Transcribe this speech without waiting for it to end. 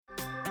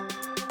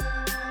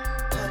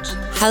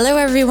Hello,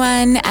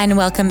 everyone, and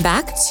welcome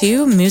back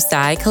to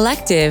Musai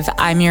Collective.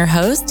 I'm your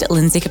host,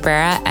 Lindsay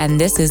Cabrera, and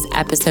this is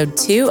episode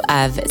 2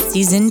 of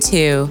season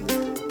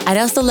 2. I'd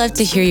also love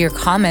to hear your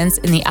comments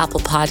in the Apple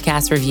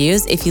Podcast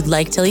reviews if you'd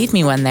like to leave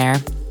me one there.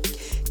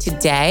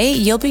 Today,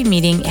 you'll be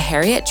meeting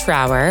Harriet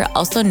Trower,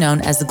 also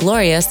known as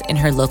Glorious in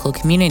her local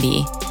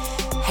community.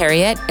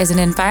 Harriet is an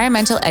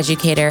environmental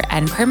educator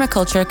and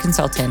permaculture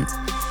consultant.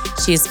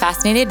 She is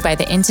fascinated by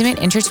the intimate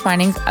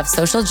intertwining of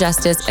social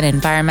justice and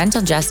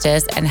environmental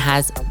justice and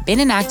has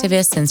been an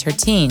activist since her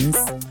teens.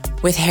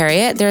 With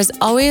Harriet, there is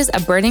always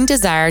a burning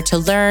desire to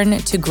learn,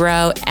 to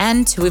grow,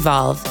 and to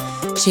evolve.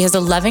 She has a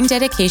loving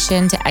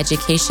dedication to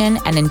education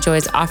and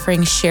enjoys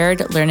offering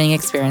shared learning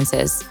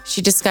experiences.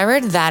 She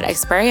discovered that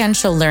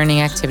experiential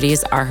learning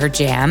activities are her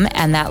jam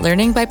and that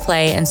learning by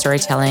play and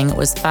storytelling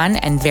was fun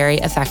and very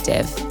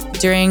effective.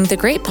 During the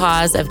great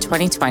pause of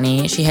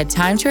 2020, she had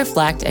time to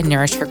reflect and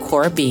nourish her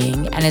core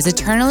being and is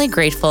eternally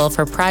grateful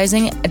for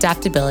prizing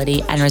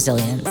adaptability and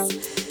resilience.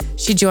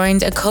 She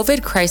joined a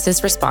COVID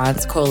crisis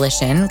response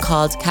coalition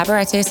called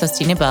Cabarete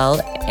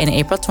Sostenible in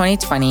April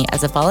 2020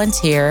 as a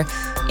volunteer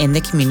in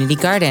the community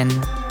garden.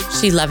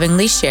 She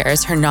lovingly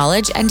shares her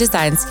knowledge and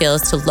design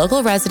skills to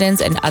local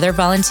residents and other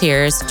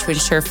volunteers to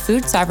ensure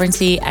food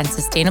sovereignty and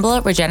sustainable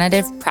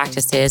regenerative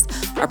practices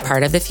are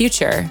part of the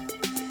future.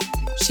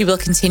 She will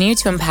continue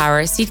to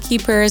empower seed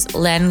keepers,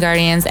 land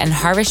guardians, and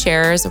harvest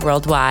sharers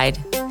worldwide.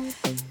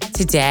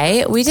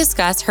 Today, we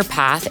discuss her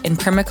path in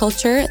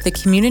permaculture, the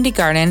community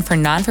garden for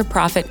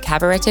non-for-profit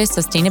Cabarete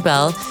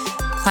Sostenible,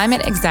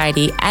 climate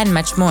anxiety, and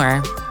much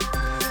more.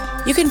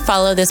 You can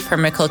follow this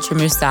permaculture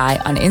Musai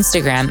on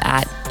Instagram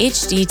at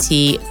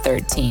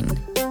HDT13.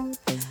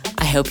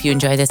 I hope you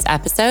enjoy this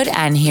episode,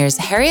 and here's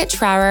Harriet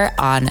Trower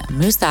on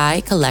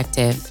Musai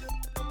Collective.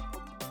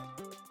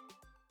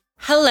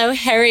 Hello,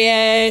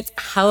 Harriet.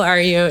 How are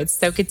you? It's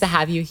so good to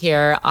have you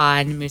here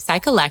on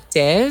Musai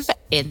Collective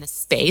in the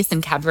space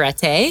in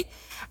Cabarete.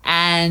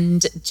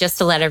 And just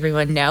to let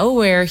everyone know,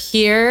 we're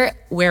here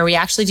where we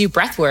actually do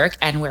breath work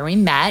and where we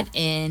met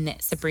in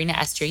Sabrina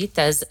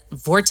Estrita's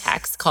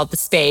Vortex called The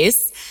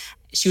Space.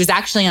 She was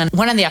actually on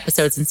one of the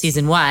episodes in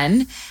season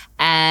 1.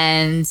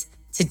 And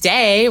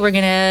today, we're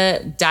going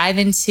to dive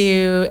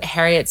into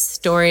Harriet's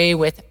story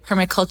with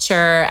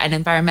permaculture and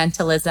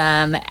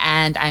environmentalism.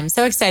 And I'm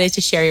so excited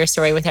to share your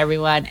story with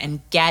everyone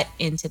and get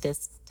into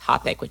this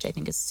topic, which I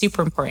think is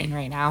super important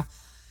right now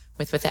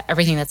with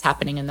everything that's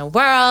happening in the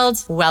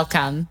world.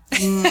 Welcome.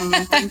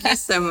 Thank you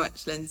so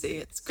much, Lindsay.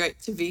 It's great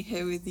to be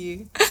here with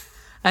you.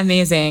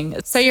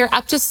 Amazing. So you're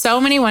up to so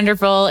many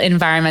wonderful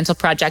environmental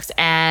projects,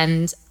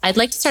 and I'd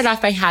like to start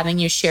off by having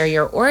you share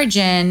your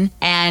origin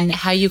and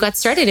how you got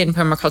started in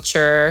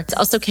permaculture.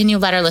 Also, can you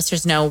let our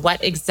listeners know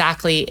what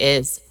exactly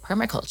is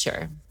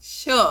permaculture?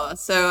 Sure.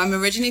 So I'm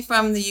originally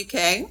from the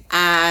UK,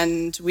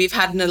 and we've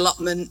had an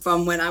allotment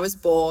from when I was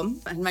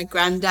born, and my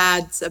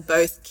granddads are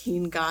both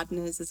keen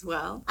gardeners as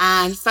well.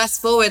 And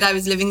fast forward, I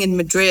was living in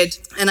Madrid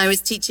and I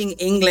was teaching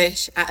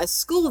English at a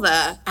school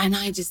there, and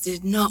I just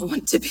did not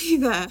want to be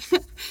there.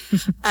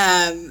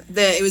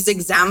 It was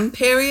exam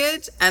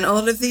period, and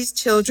all of these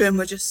children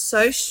were just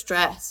so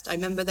stressed. I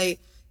remember they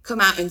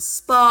come out in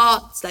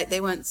spots, like they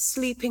weren't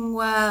sleeping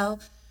well.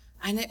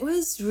 And it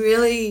was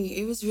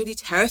really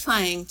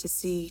terrifying to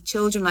see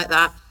children like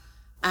that,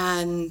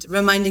 and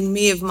reminding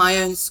me of my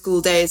own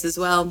school days as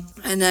well.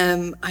 And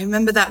I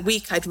remember that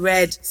week I'd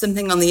read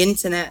something on the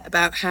internet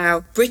about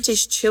how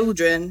British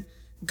children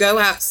go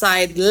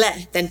outside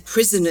less than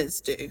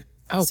prisoners do.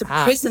 Oh, so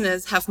wow.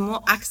 Prisoners have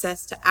more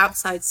access to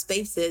outside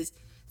spaces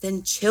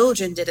than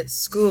children did at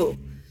school.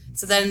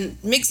 So then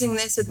mixing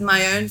this with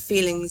my own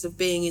feelings of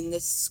being in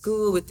this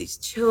school with these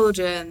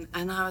children,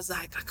 and I was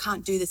like, I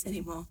can't do this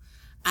anymore.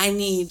 I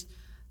need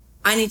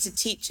to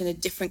teach in a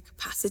different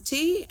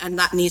capacity, and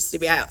that needs to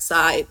be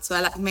outside. So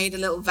I made a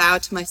little vow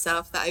to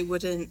myself that I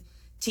wouldn't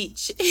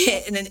teach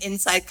in an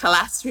inside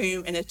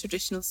classroom in a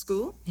traditional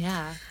school.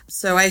 Yeah.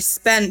 So I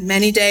spent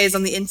many days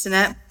on the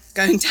internet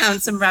going down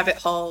some rabbit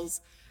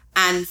holes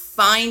and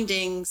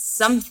finding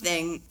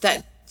something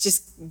that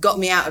just got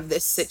me out of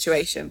this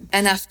situation.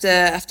 And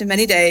after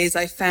many days,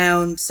 I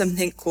found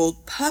something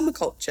called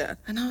permaculture,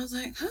 and I was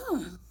like,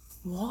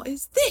 what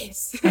is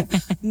this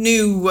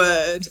new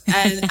word?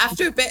 And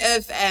after a bit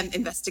of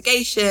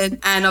investigation,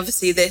 and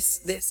obviously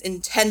this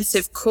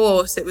intensive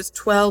course, it was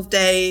 12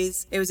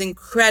 days. It was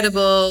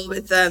incredible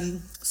with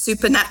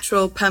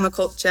supernatural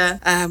permaculture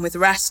with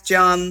Ras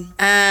John,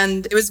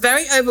 and it was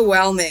very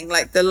overwhelming.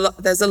 Like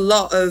there's a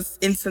lot of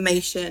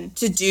information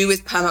to do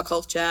with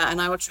permaculture, and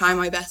I will try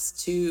my best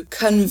to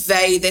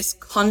convey this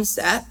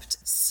concept.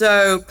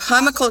 So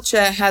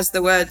permaculture has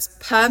the words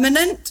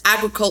permanent,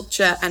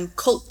 agriculture, and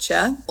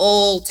culture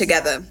all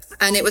together.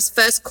 And it was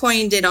first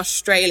coined in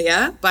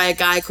Australia by a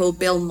guy called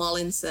Bill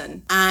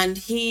Mollinson. And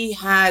he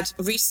had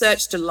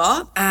researched a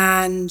lot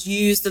and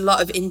used a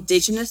lot of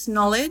indigenous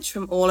knowledge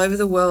from all over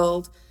the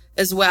world,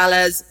 as well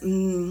as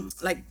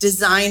like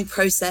design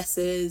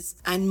processes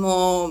and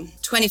more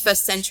 21st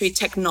century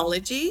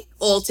technology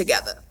all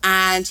together.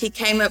 And he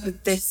came up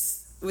with this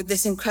with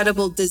this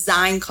incredible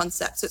design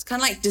concept. So it's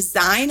kind of like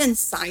design and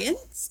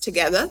science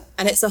together,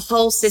 and it's a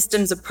whole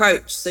systems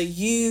approach. So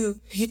you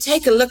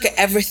take a look at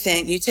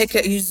everything. You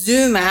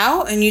zoom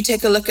out and you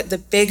take a look at the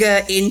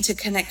bigger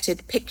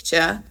interconnected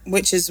picture,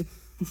 which is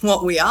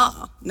what we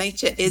are.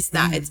 Nature is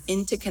that. It's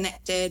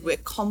interconnected. We're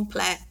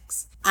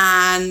complex.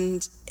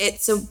 And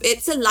it's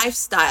a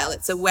lifestyle.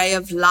 It's a way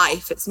of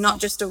life. It's not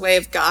just a way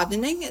of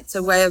gardening. It's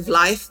a way of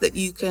life that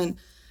you can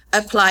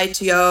apply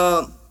to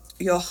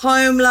your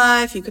home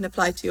life. You can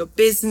apply to your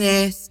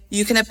business.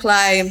 You can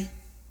apply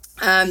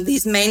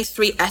these main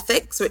 3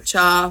 ethics, which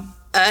are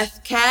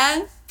earth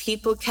care,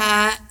 people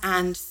care,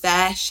 and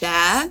fair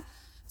share.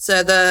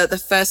 So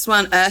the first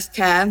one, earth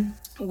care,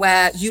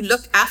 where you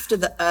look after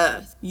the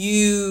earth.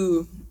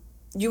 You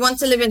want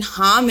to live in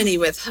harmony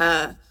with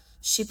her.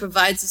 She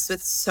provides us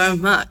with so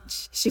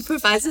much. She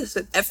provides us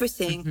with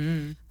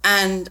everything.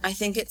 And I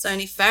think it's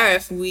only fair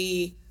if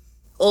we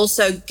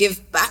also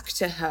give back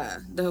to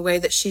her the way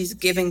that she's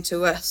giving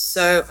to us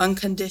so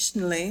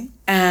unconditionally.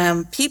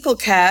 People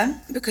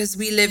care because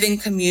we live in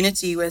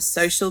community. We're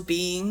social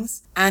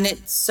beings. And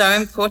it's so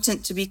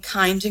important to be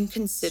kind and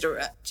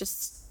considerate.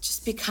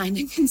 Just be kind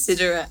and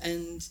considerate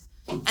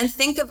and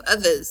think of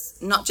others,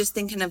 not just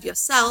thinking of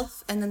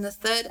yourself. And then the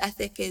third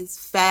ethic is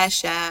fair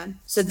share.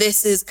 So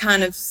this is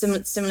kind of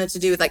similar to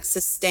do with like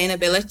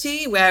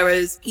sustainability,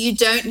 whereas you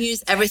don't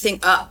use everything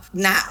up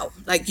now.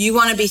 Like you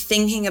want to be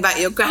thinking about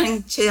your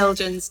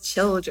grandchildren's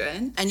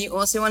children, and you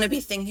also want to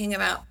be thinking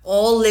about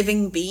all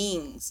living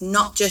beings,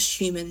 not just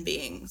human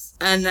beings,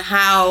 and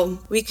how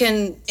we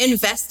can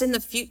invest in the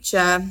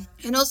future.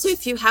 And also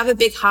if you have a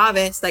big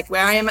harvest, like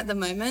where I am at the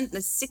moment,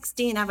 there's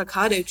 16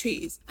 avocado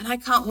trees, and I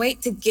can't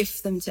wait to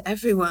gift them to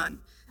everyone.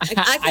 I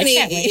can't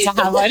wait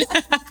to have one.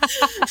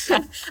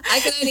 I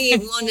can only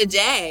eat one a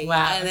day.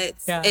 Wow. And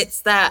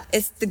it's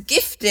the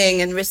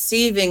gifting and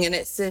receiving, and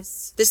it's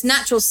this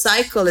natural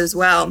cycle as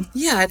well.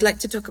 Yeah, I'd like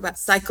to talk about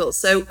cycles.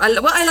 So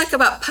what I like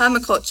about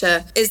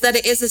permaculture is that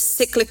it is a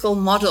cyclical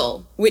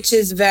model, which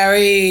is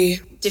very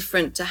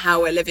different to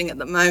how we're living at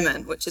the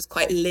moment, which is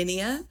quite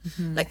linear.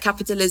 Like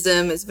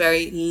capitalism is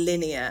very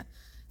linear.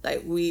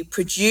 Like we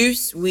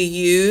produce, we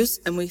use,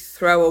 and we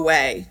throw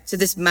away to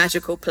this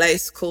magical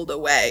place called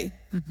away,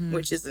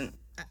 which isn't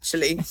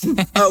actually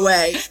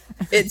away.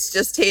 It's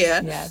just here.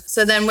 Yes.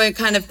 So then we're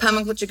kind of,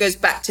 permaculture goes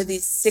back to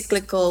these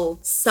cyclical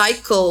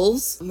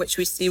cycles, which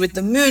we see with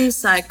the moon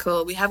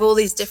cycle. We have all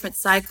these different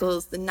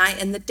cycles, the night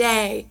and the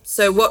day.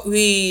 So what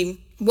we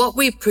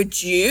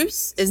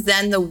produce is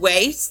then the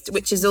waste,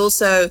 which is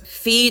also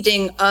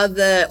feeding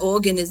other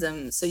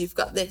organisms. So you've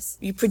got this,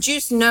 you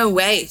produce no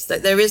waste.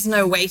 Like there is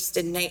no waste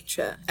in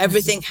nature.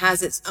 Everything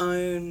has its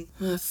own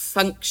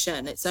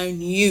function, its own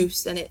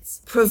use, and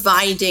it's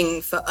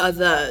providing for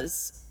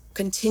others,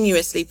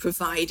 continuously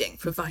providing.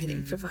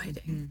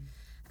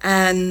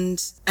 And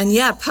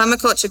yeah,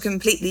 permaculture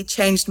completely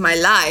changed my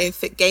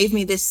life. It gave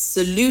me this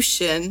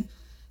solution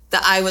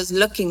that I was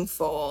looking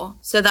for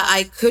so that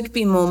I could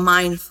be more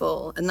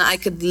mindful and that I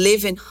could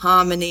live in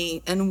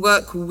harmony and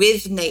work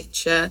with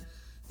nature,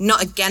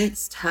 not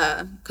against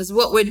her. Because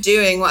what we're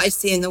doing, what I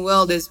see in the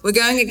world is we're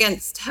going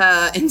against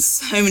her in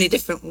so many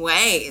different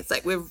ways.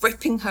 Like we're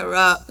ripping her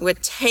up. We're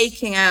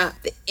taking out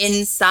the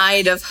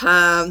inside of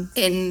her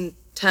in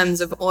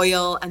terms of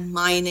oil and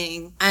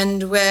mining.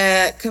 And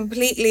we're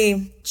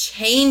completely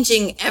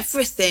changing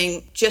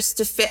everything just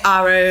to fit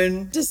our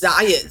own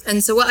desires.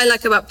 And so what I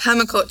like about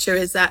permaculture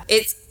is that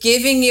it's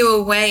giving you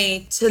a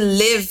way to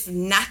live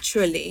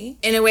naturally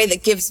in a way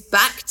that gives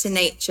back to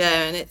nature.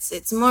 And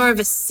it's more of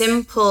a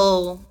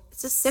simple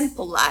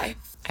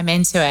life. I'm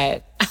into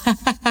it.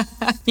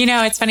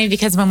 It's funny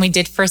because when we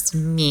did first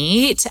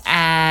meet,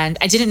 and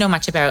I didn't know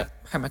much about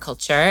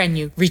permaculture, and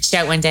you reached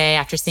out one day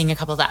after seeing a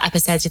couple of the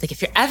episodes. You're like, if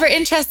you're ever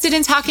interested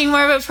in talking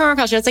more about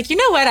permaculture, it's like, you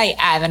know what, I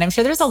am. And I'm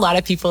sure there's a lot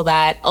of people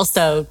that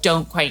also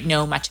don't quite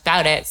know much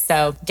about it.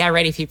 So get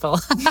ready, people.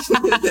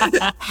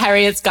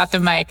 Harriet's got the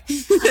mic.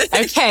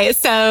 Okay.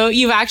 So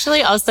you've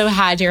actually also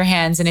had your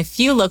hands in a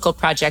few local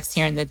projects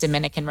here in the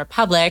Dominican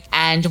Republic.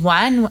 And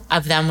one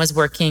of them was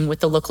working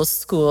with the local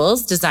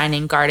schools,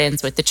 designing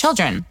gardens with the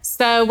children.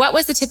 So what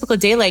was the typical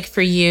day like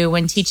for you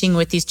when teaching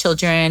with these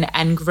children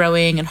and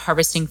growing and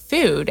harvesting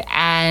food?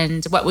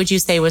 And what would you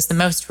say was the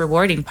most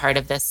rewarding part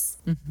of this?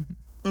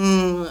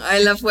 I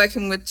love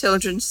working with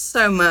children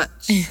so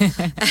much.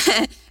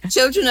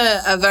 Children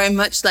are very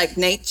much like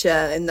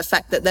nature in the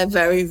fact that they're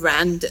very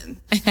random.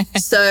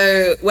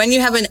 So when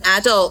you have an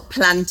adult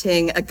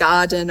planting a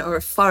garden or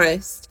a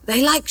forest,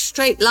 they like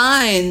straight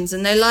lines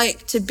and they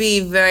like to be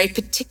very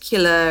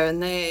particular,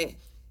 and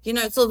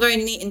it's all very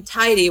neat and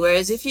tidy.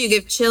 Whereas if you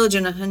give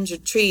children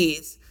 100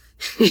 trees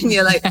and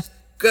you're like,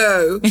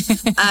 go,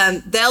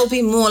 they'll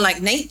be more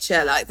like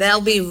nature. Like they'll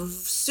be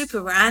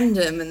super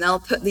random and they'll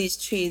put these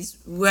trees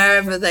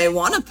wherever they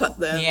want to put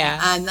them.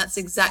 Yeah. And that's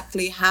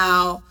exactly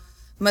how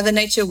Mother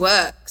Nature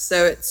works.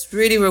 So it's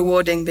really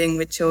rewarding being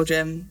with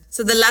children.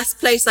 So the last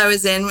place I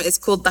was in is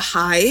called The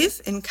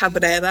Hive in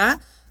Cabrera.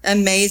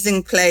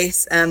 amazing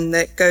place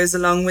that goes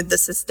along with the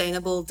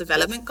Sustainable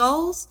Development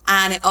Goals,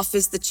 and it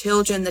offers the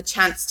children the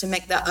chance to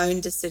make their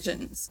own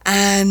decisions.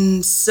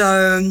 And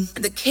so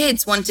the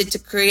kids wanted to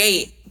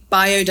create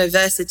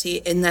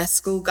biodiversity in their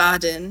school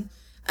garden,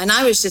 and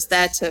I was just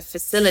there to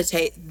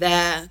facilitate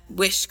their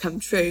wish come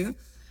true.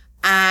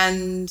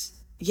 And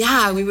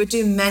yeah, we would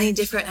do many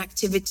different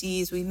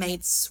activities. We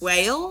made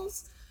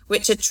swales,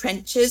 which are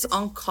trenches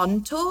on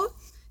contour,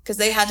 because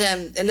they had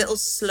a little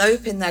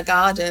slope in their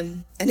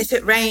garden. And if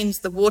it rains,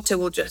 the water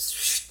will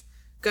just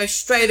go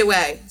straight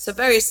away. So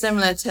very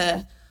similar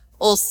to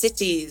all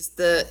cities,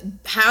 the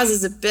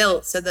houses are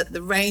built so that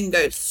the rain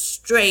goes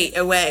straight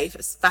away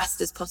as fast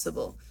as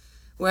possible.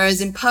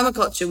 Whereas in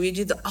permaculture, we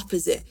do the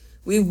opposite.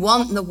 We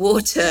want the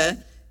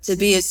water to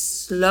be as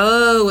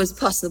slow as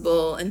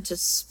possible and to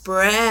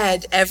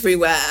spread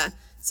everywhere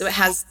so it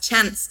has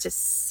chance to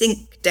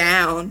sink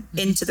down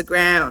into the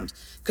ground,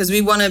 because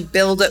we want to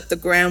build up the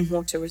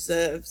groundwater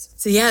reserves.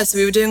 So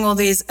we were doing all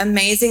these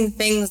amazing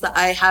things that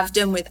I have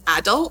done with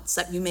adults.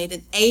 Like we made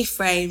an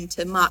A-frame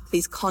to mark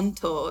these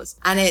contours.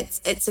 And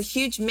it's a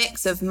huge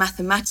mix of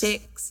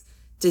mathematics,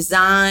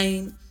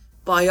 design,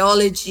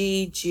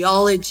 biology,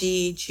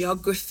 geology,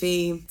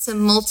 geography. It's a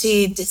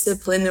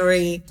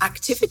multidisciplinary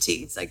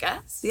activities, I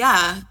guess.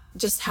 Yeah,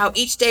 just how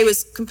each day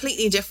was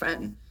completely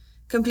different.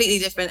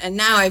 And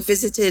now I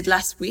visited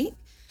last week.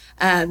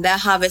 They're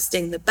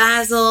harvesting the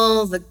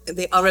basil,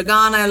 the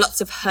oregano, lots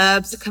of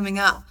herbs are coming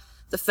up.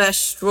 The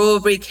first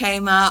strawberry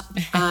came up,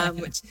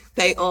 which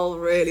they all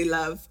really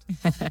loved.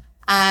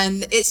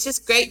 And it's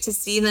just great to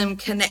see them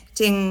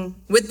connecting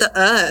with the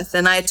earth.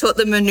 And I taught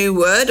them a new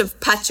word of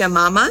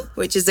Pachamama,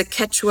 which is a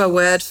Quechua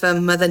word for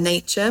Mother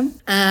Nature.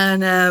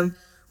 And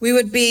we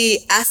would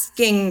be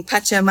asking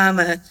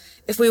Pachamama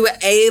if we were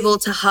able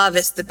to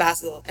harvest the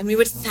basil. And we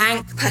would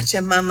thank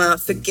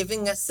Pachamama for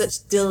giving us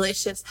such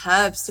delicious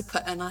herbs to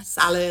put in our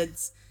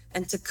salads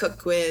and to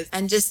cook with.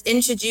 And just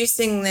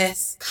introducing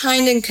this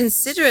kind and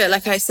considerate,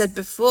 like I said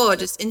before,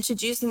 just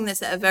introducing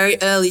this at a very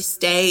early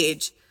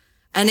stage.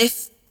 And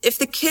if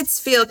the kids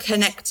feel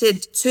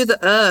connected to the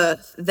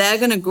earth, they're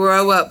going to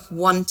grow up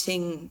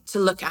wanting to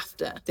look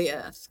after the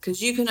earth,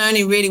 because you can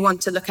only really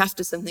want to look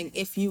after something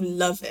if you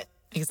love it.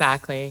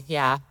 Exactly.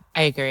 Yeah,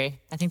 I agree.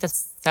 I think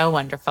that's so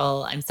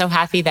wonderful. I'm so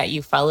happy that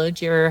you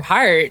followed your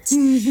heart,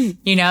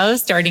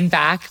 starting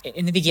back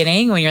in the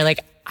beginning when you're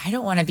like, I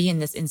don't want to be in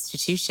this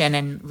institution,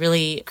 and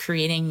really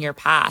creating your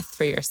path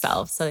for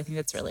yourself. So I think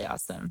that's really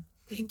awesome.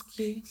 Thank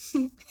you.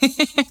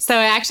 So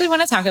I actually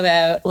want to talk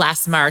about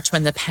last March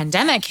when the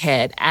pandemic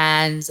hit,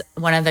 and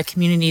one of the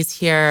communities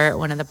here,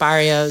 one of the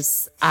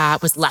barrios,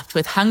 was left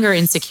with hunger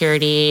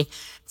insecurity,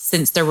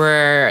 since there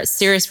were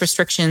serious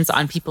restrictions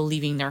on people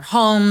leaving their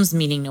homes,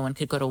 meaning no one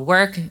could go to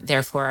work.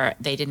 Therefore,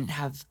 they didn't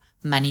have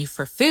money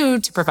for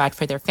food to provide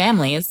for their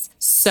families.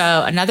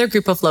 So another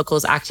group of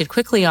locals acted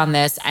quickly on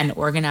this and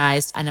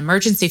organized an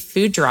emergency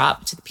food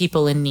drop to the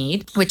people in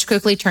need, which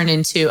quickly turned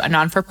into a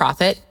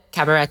non-for-profit,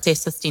 Cabarete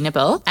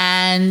Sostenible.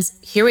 And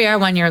here we are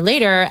 1 year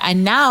later,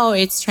 and now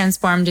it's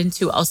transformed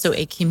into also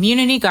a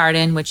community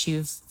garden, which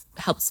you've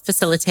helped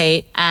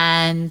facilitate.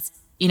 And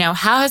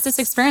how has this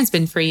experience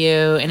been for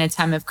you in a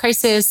time of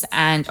crisis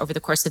and over the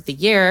course of the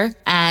year?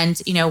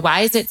 And,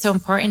 why is it so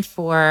important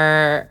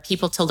for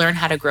people to learn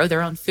how to grow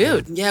their own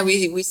food? Yeah,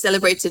 we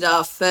celebrated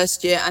our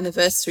first year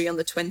anniversary on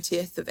the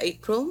 20th of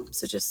April.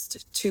 So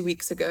just 2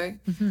 weeks ago.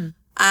 Mm-hmm.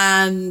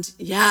 And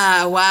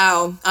yeah,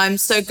 wow. I'm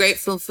so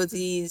grateful for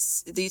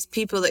these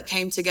people that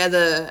came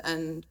together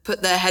and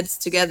put their heads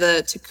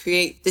together to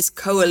create this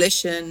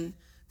coalition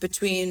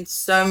between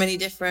so many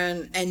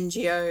different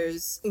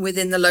NGOs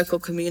within the local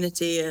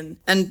community and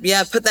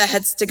put their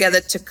heads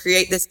together to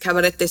create this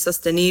Cabarete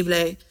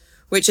Sostenible,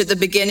 which at the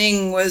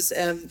beginning was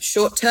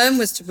short term,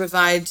 was to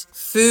provide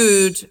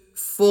food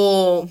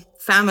for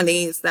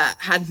families that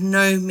had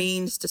no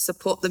means to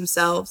support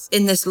themselves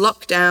in this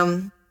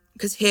lockdown.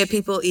 Because here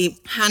people eat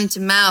hand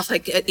to mouth,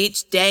 like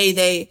each day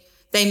they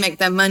make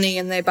their money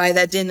and they buy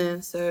their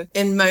dinner. So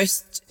in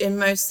most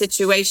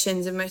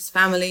situations, in most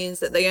families,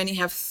 that they only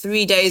have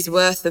 3 days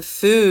worth of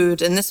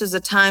food. And this was a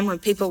time when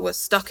people were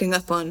stocking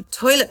up on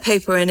toilet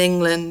paper in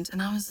England.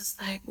 And I was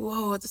just like,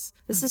 whoa, this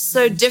is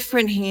so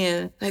different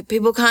here. Like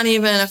people can't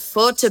even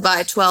afford to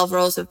buy 12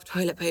 rolls of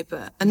toilet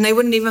paper. And they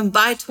wouldn't even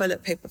buy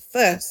toilet paper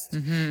first.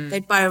 Mm-hmm.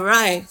 They'd buy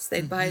rice,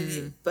 they'd buy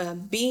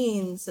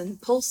beans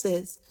and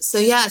pulses. So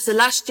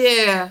last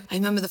year, I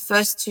remember the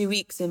first 2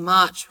 weeks in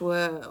March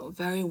were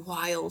very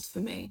wild for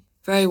me.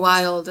 Very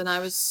wild. And I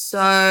was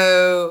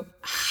so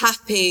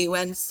happy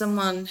when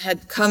someone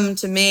had come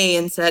to me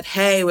and said,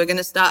 hey, we're going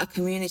to start a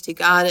community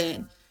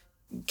garden.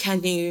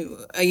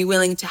 Are you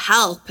willing to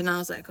help? And I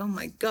was like, oh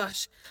my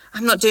gosh,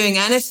 I'm not doing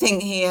anything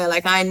here.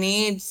 Like I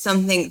need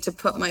something to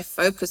put my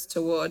focus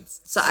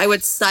towards. So I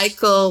would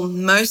cycle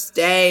most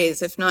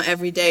days, if not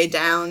every day,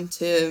 down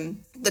to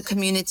the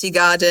community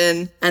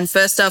garden. And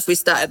first off, we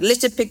started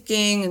litter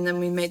picking, and then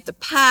we made the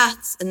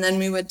paths, and then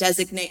we were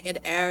designated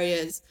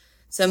areas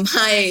So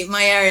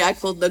my area I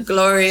called the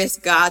Glorious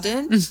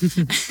Garden.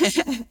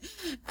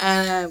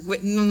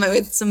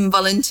 With some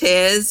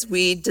volunteers,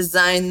 we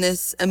designed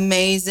this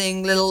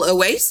amazing little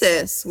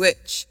oasis,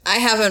 which I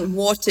haven't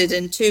watered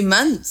in 2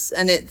 months,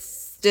 and it's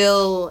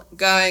still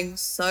going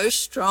so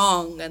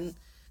strong. And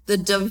the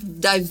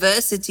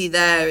diversity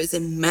there is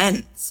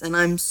immense. And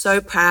I'm so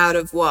proud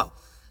of what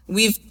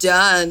we've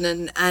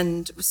done,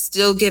 and we're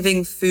still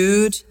giving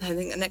food. I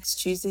think next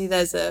Tuesday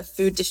there's a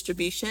food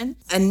distribution.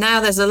 And now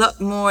there's a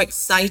lot more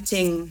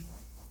exciting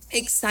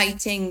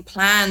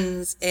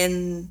plans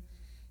in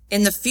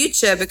the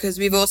future, because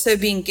we've also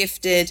been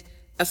gifted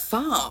a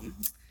farm.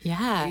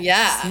 Yeah.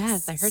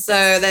 Yes, I heard so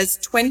that. there's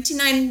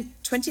 29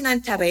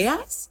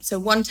 tareas. So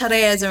one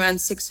tarea is around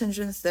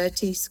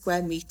 630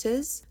 square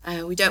meters.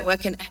 We don't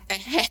work in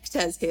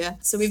hectares here.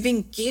 So we've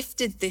been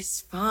gifted this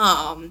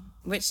farm,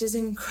 which is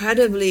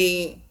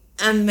incredibly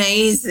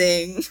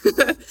amazing.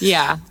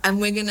 Yeah.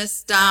 And we're going to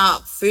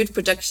start food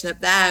production up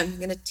there. And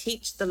we're going to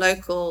teach the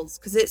locals,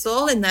 because it's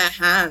all in their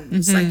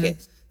hands.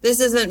 This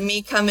isn't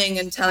me coming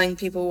and telling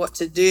people what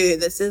to do.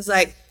 This is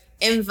like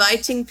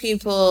inviting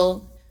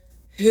people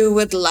who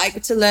would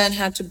like to learn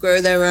how to grow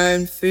their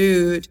own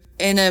food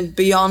in a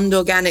beyond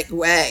organic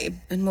way.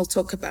 And we'll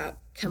talk about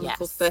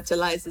chemical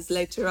fertilizers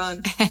later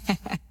on.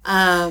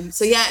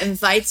 So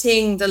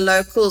inviting the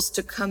locals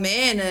to come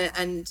in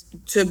and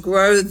to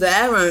grow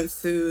their own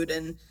food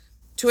and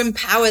to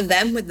empower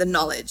them with the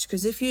knowledge.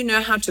 Because if you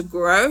know how to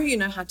grow, you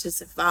know how to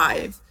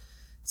survive.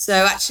 So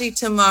actually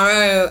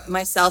tomorrow,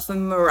 myself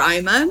and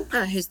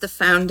Moraima, who's the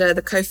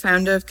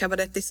co-founder of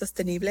Cabaretti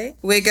Sostenibile,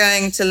 we're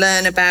going to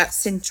learn about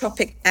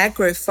syntropic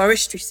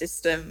agroforestry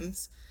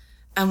systems.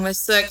 And we're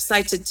so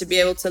excited to be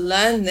able to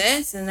learn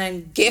this and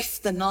then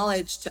gift the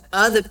knowledge to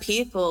other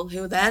people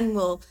who then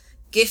will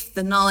gift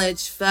the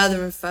knowledge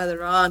further and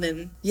further on.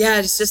 And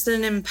it's just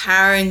an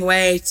empowering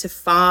way to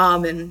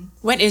farm. And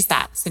what is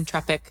that?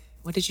 Syntropic?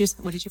 What did you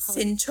call it?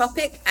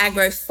 Syntropic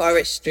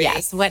agroforestry.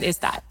 Yes. What is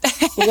that?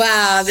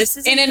 Wow, this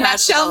is in incredible. a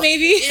nutshell,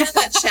 maybe. In a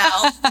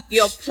nutshell,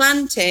 you're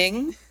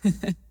planting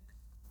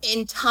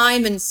in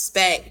time and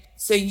space.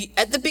 So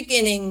at the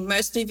beginning,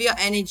 most of your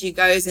energy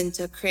goes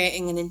into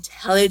creating an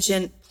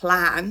intelligent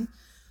plan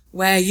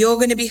where you're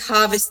going to be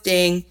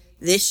harvesting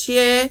this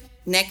year,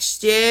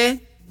 next year,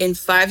 in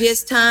 5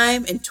 years'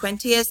 time, in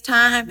 20 years'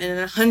 time, and in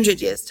 100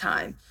 years'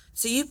 time.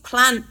 So you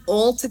plan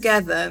all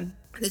together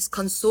this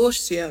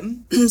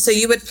consortium. So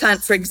you would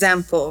plant, for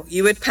example,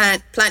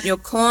 plant your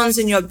corns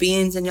and your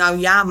beans and your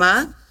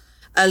llama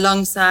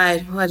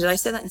alongside, did I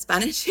say that in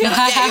Spanish? Your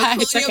corn,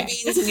 your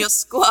beans and your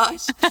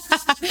squash.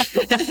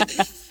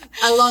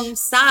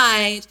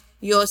 Alongside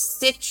your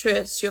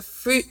citrus, your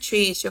fruit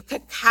trees, your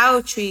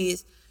cacao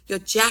trees, your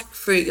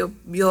jackfruit,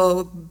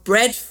 your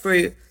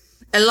breadfruit,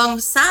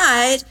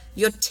 alongside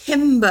your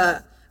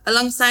timber,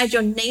 alongside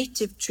your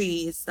native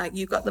trees. Like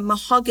you've got the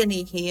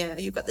mahogany here,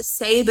 you've got the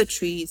saber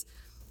trees.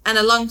 And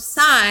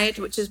alongside,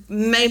 which is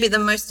maybe the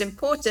most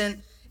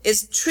important,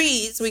 is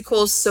trees we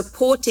call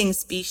supporting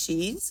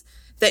species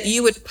that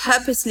you would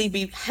purposely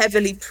be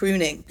heavily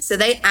pruning. So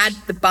they add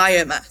the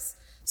biomass.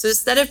 So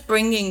instead of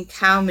bringing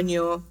cow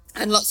manure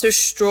and lots of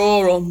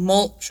straw or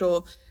mulch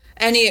or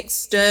any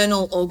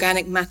external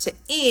organic matter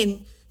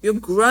in, you're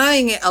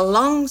growing it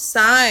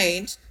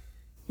alongside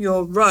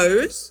your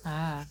rows.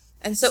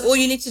 And so all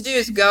you need to do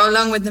is go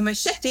along with the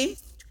machete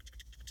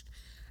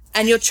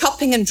and you're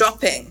chopping and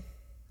dropping.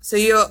 So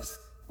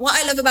what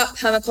I love about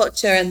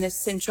permaculture and this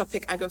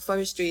syntropic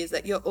agroforestry is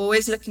that you're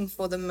always looking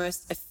for the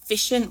most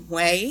efficient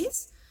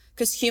ways,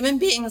 because human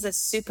beings are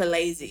super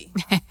lazy.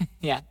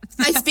 Yeah.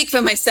 I speak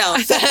for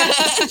myself.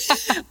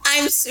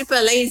 I'm super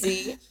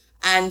lazy,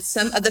 and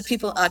some other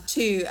people are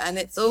too. And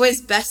it's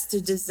always best to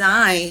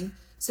design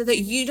so that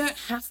you don't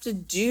have to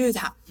do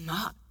that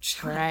much.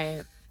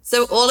 Right.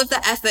 So all of the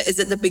effort is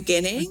at the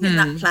beginning in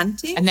that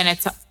planting. And then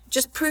it's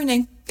just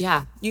pruning.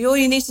 Yeah. All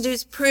you need to do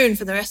is prune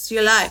for the rest of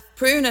your life.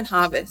 Prune and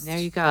harvest. There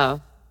you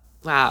go.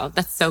 Wow.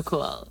 That's so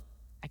cool.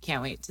 I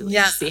can't wait to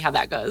see how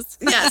that goes.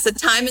 So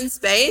time and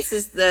space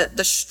is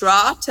the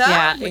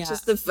strata, which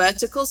is the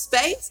vertical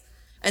space.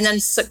 And then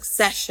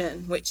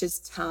succession, which is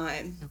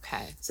time.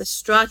 Okay. So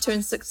strata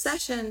and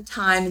succession,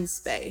 time and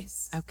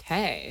space.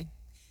 Okay.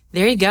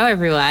 There you go,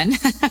 everyone.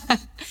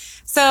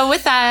 So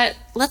with that,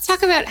 let's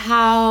talk about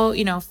how,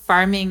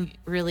 farming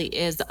really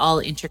is all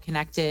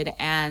interconnected,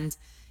 and,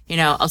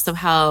 also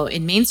how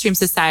in mainstream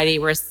society,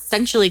 we're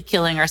essentially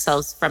killing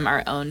ourselves from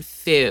our own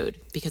food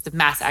because of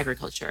mass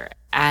agriculture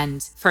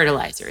and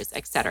fertilizers,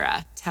 et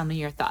cetera. Tell me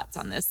your thoughts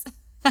on this.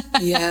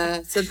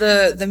 So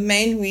the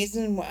main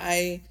reason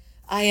why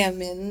I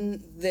am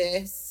in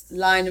this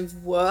line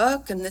of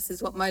work, and this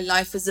is what my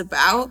life is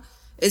about,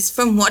 is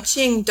from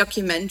watching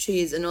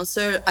documentaries. And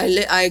also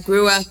I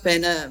grew up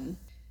in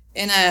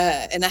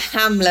a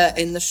hamlet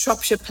in the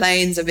Shropshire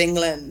Plains of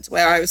England,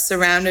 where I was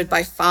surrounded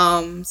by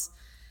farms,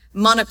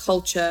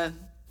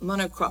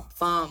 monocrop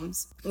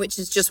farms, which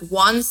is just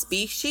one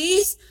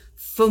species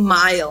for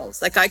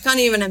miles. Like I can't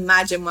even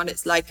imagine what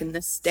it's like in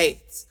the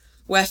States,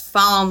 where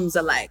farms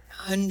are like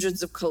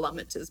hundreds of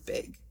kilometers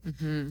big.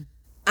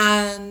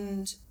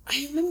 And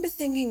I remember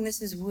thinking,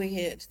 this is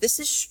weird. This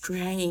is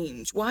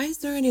strange. Why is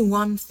there only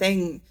one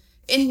thing?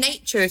 In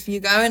nature, if you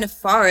go in a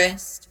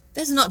forest,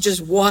 there's not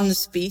just one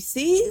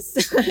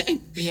species.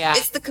 Yeah.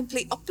 It's the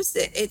complete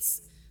opposite.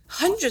 It's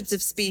hundreds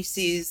of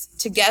species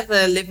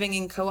together living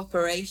in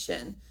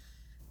cooperation.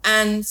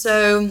 And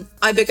so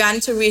I began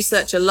to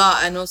research a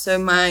lot, and also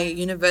my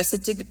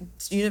university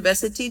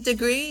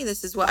degree,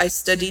 this is what I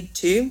studied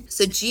too.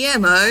 So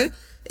GMO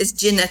is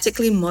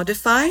genetically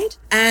modified,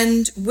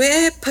 and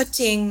we're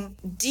putting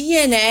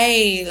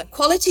DNA,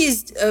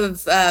 qualities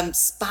of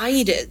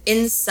spiders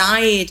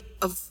inside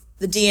of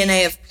the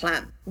DNA of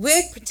plant.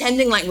 We're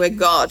pretending like we're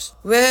God.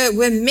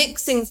 We're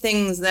mixing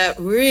things that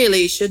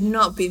really should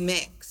not be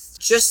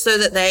mixed, just so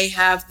that they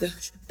have the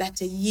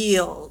better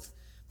yield,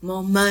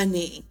 more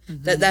money,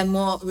 that they're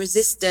more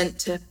resistant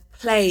to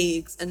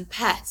plagues and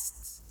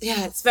pests.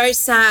 Yeah, it's very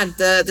sad,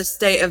 the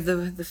state of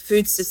the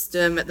food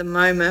system at the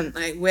moment.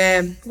 Like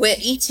we're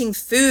eating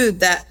food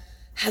that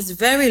has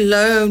very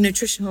low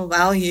nutritional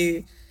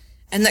value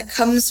and that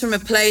comes from a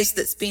place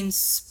that's been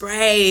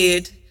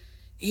sprayed.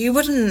 You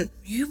wouldn't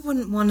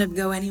want to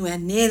go anywhere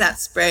near that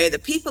spray. The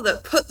people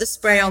that put the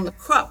spray on the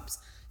crops,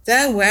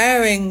 they're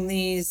wearing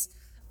these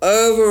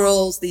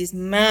overalls, these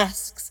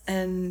masks,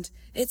 and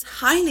it's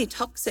highly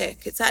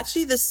toxic. It's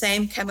actually the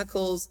same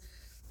chemicals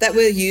that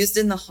were used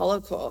in the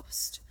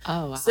Holocaust.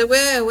 Oh, wow. So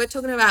we're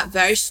talking about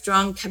very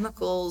strong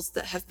chemicals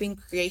that have been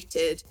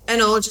created,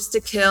 and all just to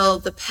kill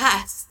the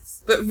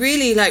pests. But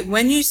really, like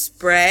when you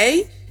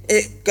spray,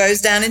 it goes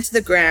down into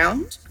the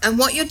ground, and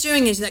what you're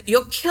doing is that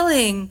you're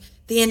killing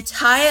the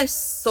entire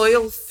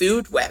soil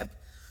food web,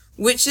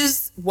 which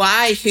is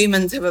why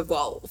humans have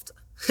evolved.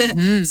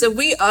 So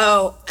we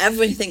owe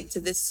everything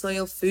to this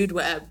soil food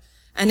web.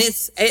 And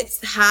it's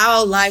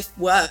how life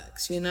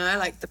works, you know,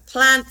 like the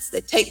plants,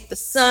 they take the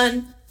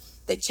sun,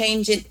 they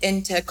change it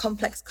into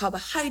complex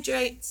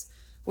carbohydrates,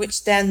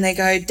 which then they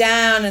go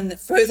down and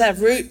through their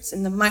roots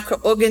and the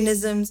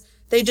microorganisms,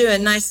 they do a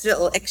nice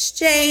little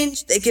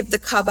exchange. They give the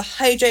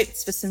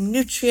carbohydrates for some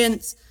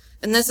nutrients.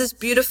 And there's this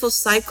beautiful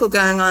cycle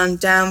going on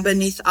down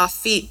beneath our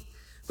feet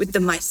with the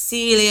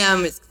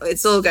mycelium.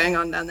 It's all going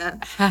on down there.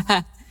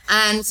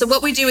 And so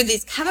what we do with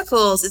these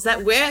chemicals is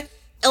that we're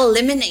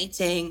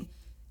eliminating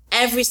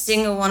every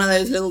single one of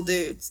those little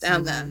dudes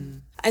down there.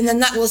 And then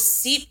that will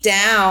seep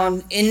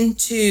down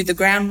into the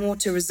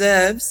groundwater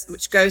reserves,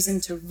 which goes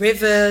into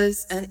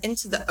rivers and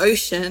into the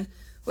ocean,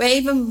 where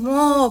even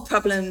more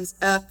problems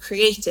are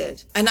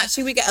created. And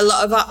actually we get a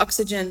lot of our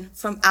oxygen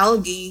from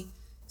algae.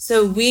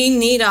 So we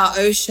need our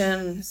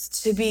oceans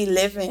to be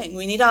living.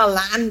 We need our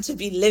land to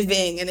be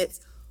living, and it's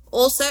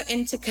also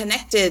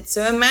interconnected.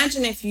 So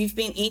imagine if you've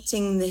been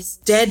eating this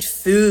dead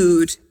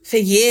food for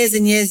years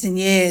and years and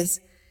years.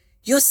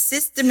 Your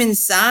system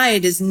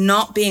inside is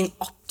not being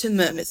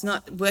optimum. It's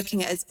not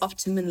working at its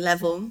optimum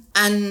level.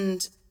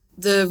 And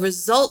the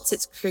results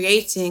it's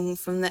creating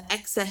from the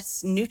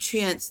excess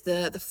nutrients,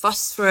 the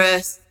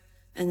phosphorus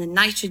and the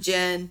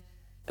nitrogen,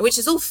 which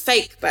is all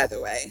fake, by the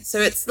way. So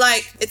it's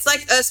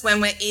like us when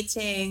we're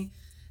eating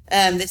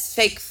this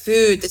fake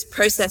food, this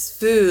processed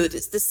food.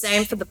 It's the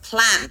same for the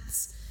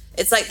plants.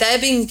 It's like they're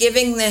being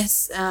given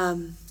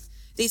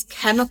these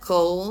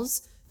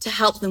chemicals to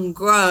help them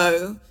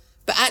grow.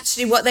 But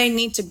actually what they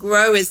need to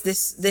grow is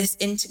this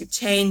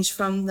interchange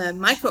from the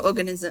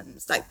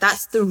microorganisms. Like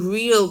that's the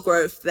real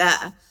growth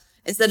there,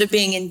 instead of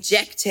being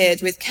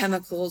injected with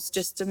chemicals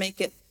just to make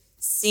it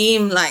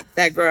seem like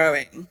they're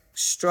growing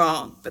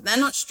strong, but they're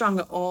not strong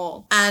at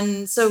all.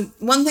 And so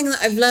one thing that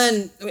I've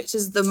learned, which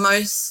is the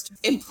most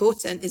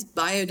important, is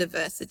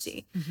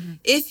biodiversity.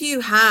 If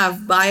you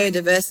have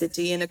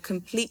biodiversity in a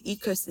complete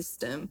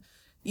ecosystem,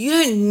 you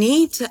don't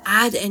need to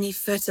add any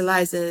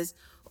fertilizers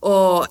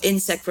or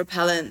insect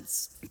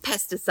repellents,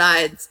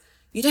 pesticides.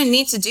 You don't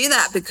need to do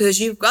that because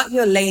you've got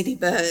your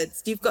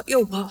ladybirds, you've got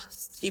your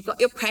wasps, you've got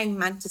your praying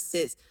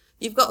mantises,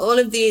 you've got all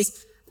of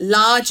these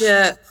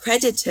larger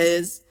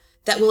predators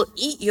that will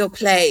eat your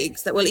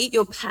plagues, that will eat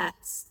your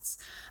pests.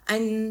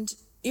 And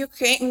you're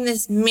creating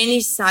this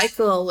mini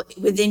cycle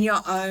within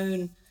your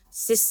own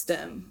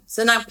system.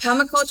 So now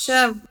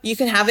permaculture, you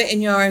can have it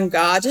in your own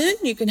garden,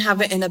 you can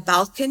have it in a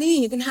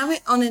balcony, you can have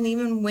it on an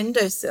even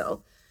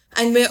windowsill.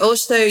 And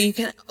you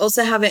can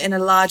also have it in a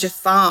larger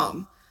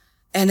farm.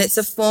 And it's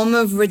a form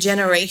of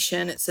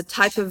regeneration. It's a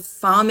type of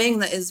farming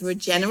that is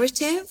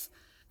regenerative.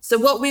 So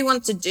what we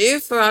want to do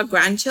for our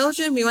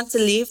grandchildren, we want to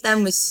leave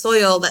them with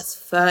soil that's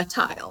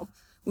fertile.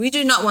 We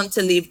do not want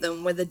to leave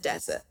them with a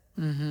desert.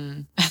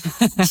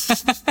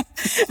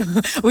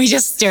 We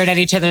just stared at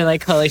each other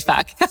like, holy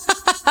fuck.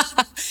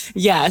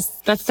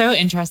 Yes, that's so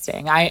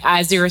interesting.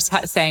 As you were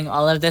saying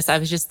all of this, I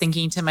was just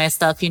thinking to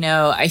myself,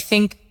 I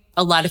think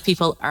a lot of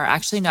people are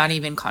actually not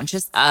even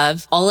conscious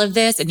of all of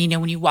this. And,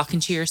 when you walk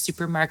into your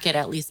supermarket,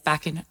 at least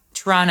back in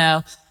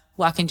Toronto,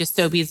 walk into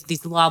Sobeys,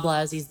 these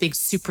Loblaws, these big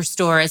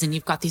superstores, and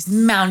you've got these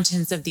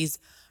mountains of these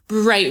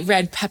bright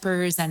red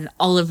peppers and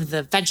all of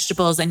the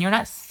vegetables. And you're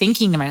not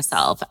thinking to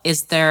myself,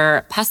 is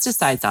there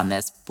pesticides on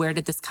this? Where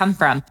did this come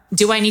from?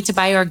 Do I need to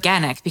buy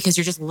organic? Because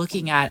you're just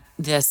looking at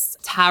this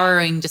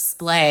towering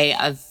display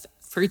of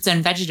fruits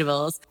and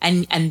vegetables.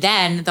 And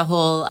then the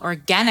whole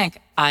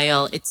organic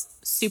aisle, it's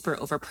super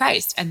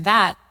overpriced. And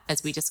that,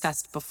 as we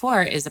discussed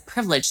before, is a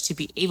privilege to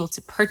be able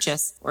to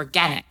purchase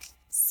organic.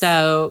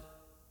 So,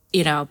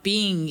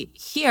 being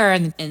here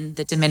in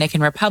the Dominican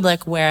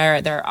Republic,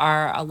 where there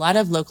are a lot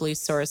of locally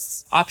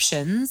sourced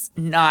options,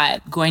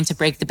 not going to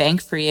break the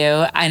bank for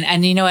you.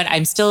 And you know what?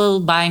 I'm still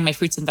buying my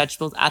fruits and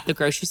vegetables at the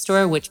grocery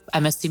store, which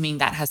I'm assuming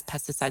that has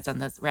pesticides on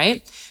this,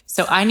 right?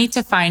 So I need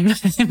to find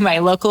my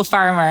local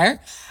farmer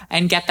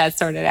and get that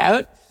sorted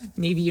out.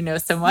 Maybe you know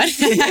someone.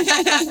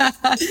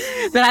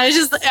 But I was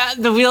just,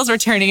 the wheels were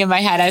turning in my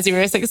head as you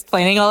were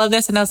explaining all of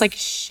this. And I was like,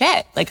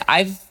 shit,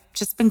 I've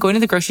just been going to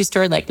the grocery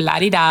store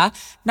la-di-da,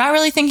 not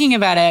really thinking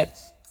about it.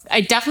 I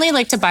definitely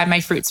like to buy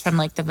my fruits from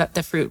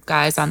the fruit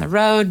guys on the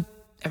road.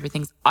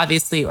 Everything's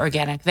obviously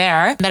organic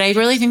there. But I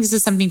really think this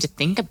is something to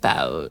think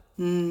about.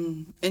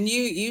 And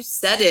you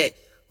said it.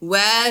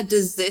 Where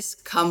does this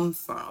come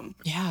from?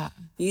 Yeah.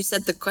 You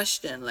said the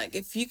question,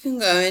 if you can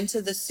go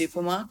into the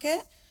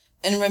supermarket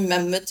and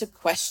remember to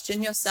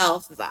question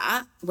yourself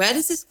where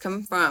does this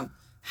come from?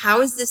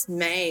 How is this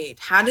made?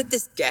 How did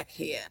this get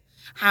here?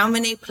 How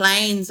many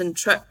planes and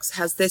trucks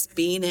has this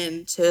been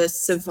in to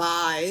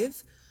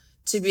survive,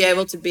 to be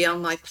able to be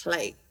on my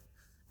plate?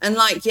 And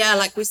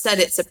like we said,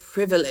 it's a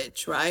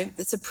privilege, right?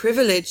 It's a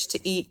privilege to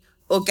eat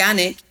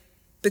organic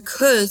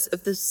because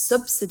of the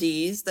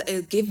subsidies that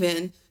are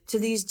given to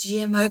these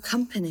GMO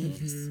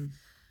companies. Mm-hmm.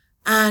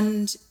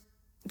 And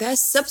they're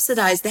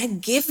subsidized. They're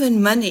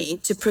given money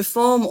to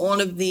perform all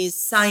of these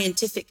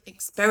scientific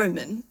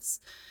experiments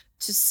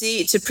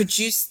to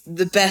produce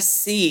the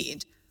best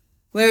seed.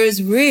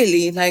 Whereas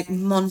really,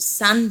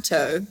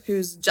 Monsanto,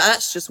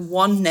 that's just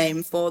one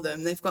name for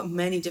them. They've got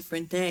many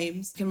different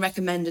names. I can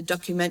recommend a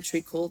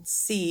documentary called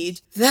Seed.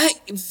 They're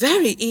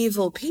very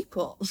evil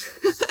people.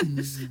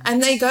 Mm-hmm.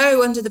 And they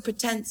go under the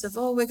pretense of,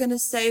 we're going to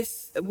save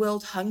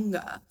world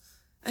hunger.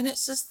 And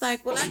it's just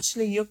well,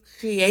 actually, you're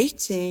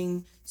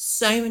creating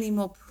so many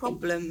more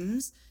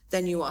problems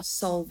than you are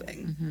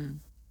solving. Mm-hmm.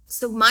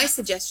 So my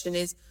suggestion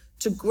is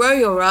to grow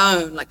your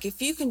own.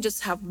 If you can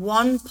just have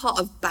one pot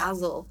of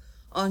basil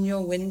on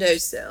your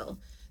windowsill,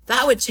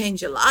 that would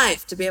change your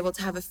life, to be able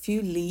to have a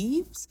few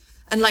leaves.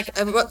 And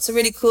what's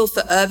really cool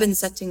for urban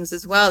settings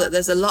as well, that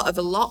there's a lot of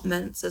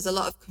allotments, there's a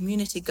lot of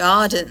community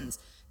gardens,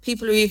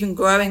 people are even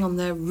growing on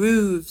their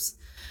roofs.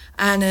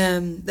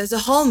 And there's a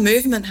whole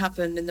movement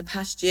happened in the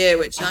past year,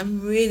 which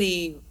I'm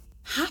really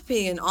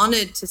happy and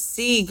honored to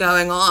see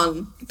going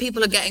on.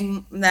 People are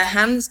getting their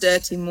hands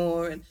dirty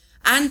more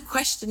and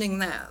questioning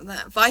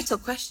that vital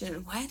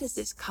question, where does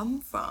this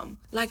come from?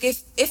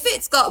 If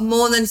it's got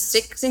more than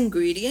 6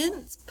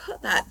 ingredients,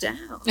 put that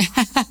down.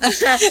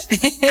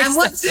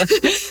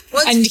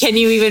 And can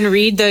you even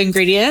read the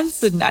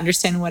ingredients and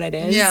understand what it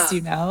is?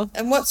 Yeah.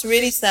 And what's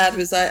really sad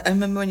was I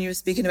remember when you were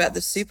speaking about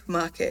the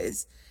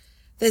supermarkets,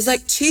 there's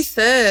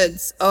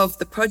 2/3 of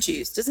the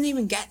produce doesn't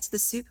even get to the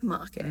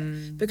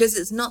supermarket because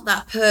it's not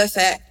that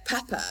perfect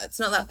pepper. It's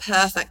not that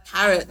perfect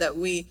carrot that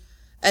we,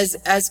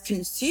 as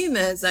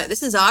consumers,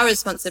 this is our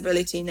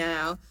responsibility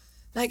now.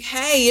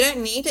 Hey, you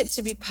don't need it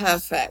to be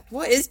perfect.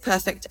 What is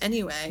perfect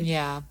anyway?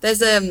 Yeah.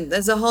 There's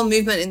a whole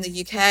movement in the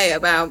UK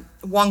about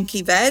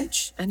wonky veg,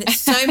 and it's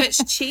so much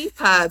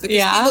cheaper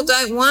because people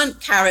don't want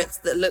carrots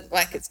that look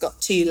like it's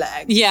got 2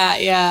 legs. Yeah,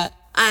 yeah.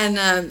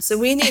 And so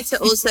we need to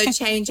also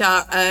change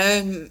our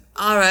own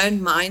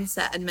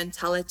mindset and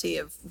mentality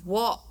of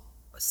what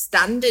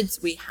standards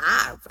we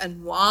have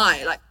and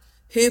why.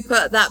 Who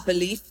put that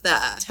belief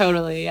there?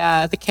 Totally,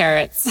 yeah, the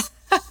carrots.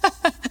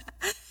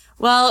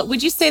 Well,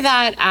 would you say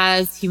that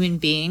as human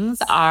beings,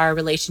 our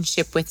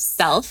relationship with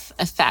self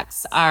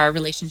affects our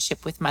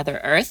relationship with Mother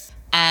Earth?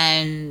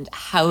 And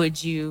how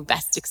would you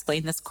best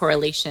explain this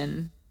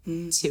correlation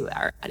to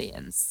our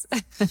audience?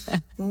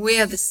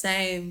 We are the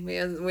same. We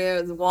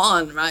are the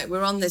one, right?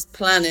 We're on this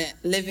planet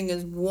living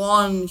as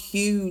one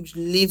huge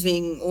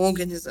living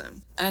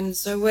organism. And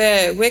so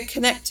we're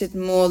connected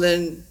more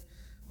than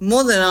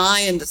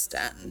I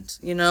understand.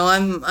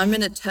 I'm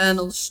an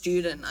eternal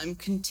student. I'm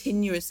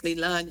continuously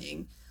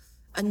learning.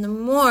 And the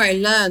more I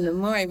learn, the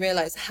more I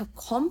realize how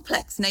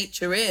complex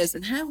nature is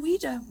and how we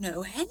don't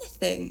know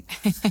anything.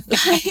 We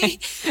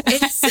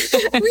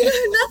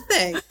know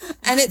nothing.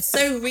 And it's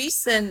so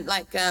recent,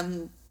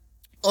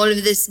 all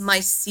of this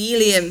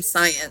mycelium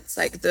science,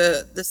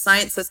 the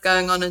science that's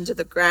going on under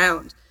the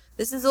ground.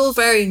 This is all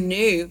very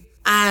new.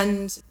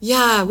 And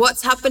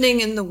what's happening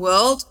in the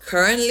world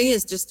currently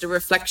is just a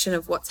reflection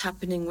of what's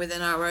happening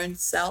within our own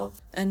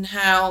self, and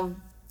how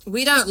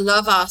we don't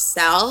love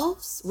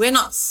ourselves. We're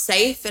not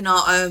safe in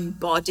our own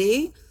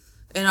body.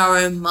 in our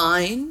own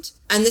mind.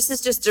 And this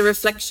is just a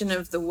reflection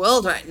of the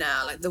world right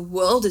now. Like, the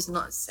world is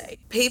not safe.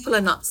 People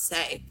are not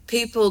safe.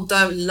 People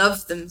don't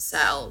love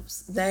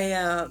themselves. They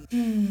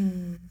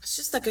it's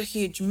just like a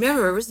huge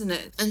mirror, isn't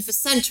it? And for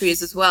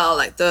centuries as well,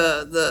 like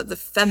the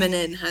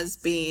feminine has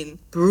been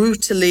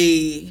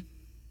brutally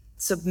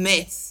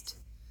submissed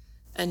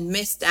and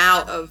missed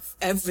out of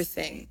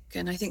everything.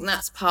 And I think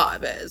that's part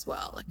of it as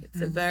well. Like,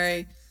 it's a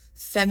very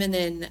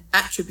feminine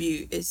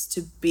attribute, is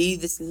to be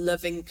this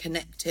loving,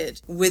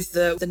 connected with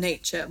the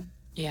nature.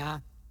 Yeah.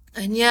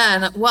 And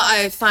what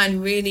I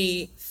find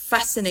really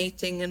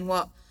fascinating, and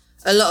what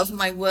a lot of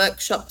my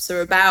workshops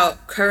are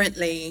about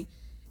currently,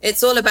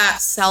 it's all about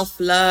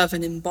self-love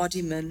and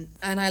embodiment.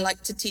 And I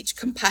like to teach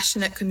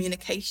compassionate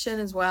communication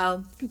as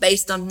well,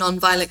 based on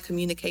nonviolent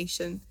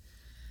communication.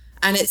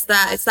 And it's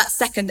that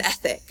second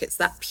ethic. It's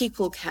that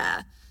people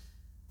care.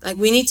 Like,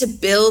 we need to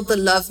build the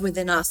love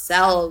within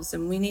ourselves,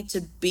 and we need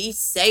to be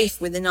safe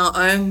within our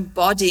own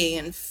body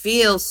and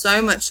feel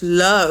so much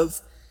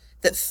love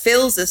that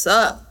fills us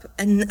up.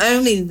 And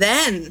only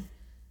then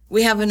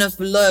we have enough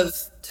love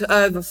to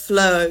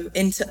overflow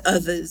into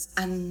others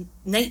and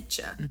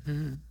nature.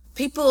 Mm-hmm.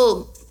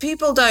 People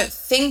don't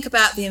think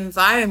about the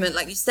environment,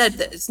 like you said,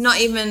 that it's not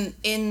even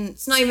in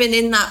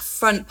that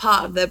front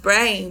part of their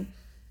brain,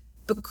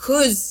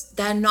 because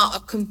they're not a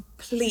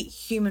complete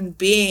human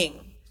being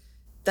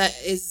that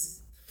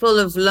is full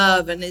of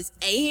love and is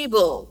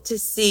able to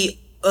see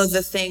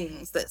other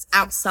things that's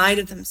outside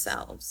of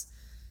themselves.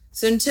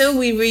 So until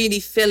we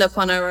really fill up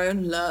on our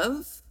own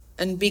love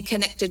and be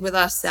connected with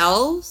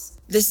ourselves,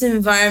 this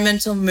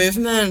environmental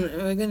movement,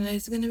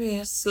 it's going to be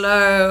a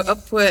slow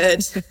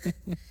upward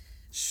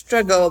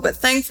struggle. But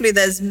thankfully,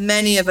 there's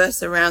many of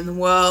us around the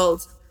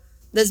world.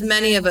 There's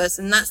many of us,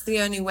 and that's the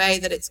only way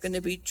that it's going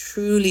to be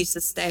truly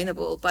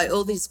sustainable, by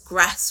all these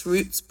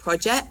grassroots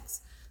projects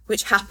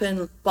which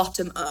happen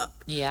bottom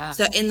up. Yeah.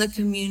 So in the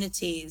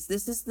communities,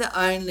 this is the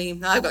only,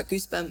 I've got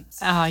goosebumps.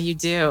 Oh, you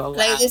do. Wow.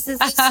 Like, this is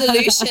the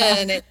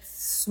solution. It's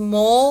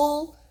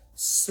small,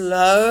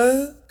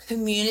 slow,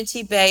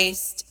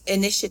 community-based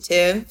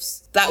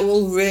initiatives that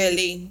will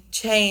really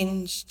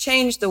change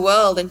the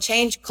world and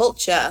change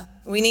culture.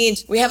 We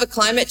have a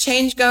climate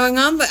change going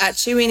on, but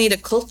actually we need a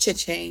culture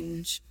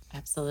change.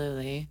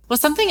 Absolutely. Well,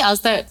 something else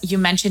that you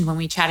mentioned when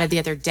we chatted the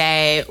other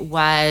day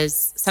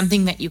was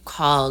something that you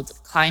called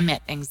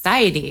climate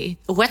anxiety.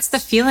 What's the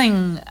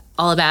feeling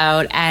all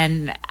about,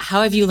 and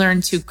how have you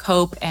learned to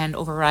cope and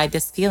override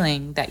this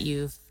feeling that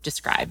you've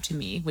described to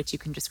me, which you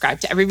can describe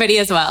to everybody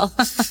as well?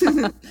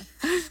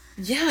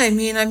 Yeah, I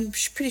mean, I'm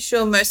pretty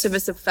sure most of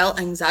us have felt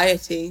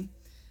anxiety.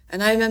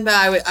 And I remember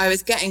I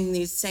was getting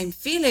these same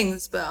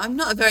feelings, but I'm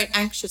not a very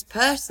anxious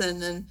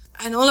person.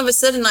 And all of a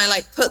sudden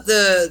I put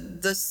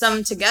the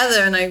sum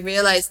together, and I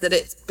realized that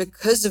it's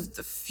because of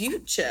the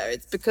future.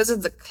 It's because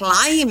of the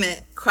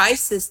climate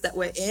crisis that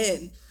we're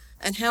in,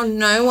 and how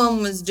no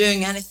one was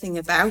doing anything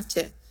about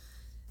it.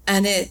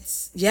 And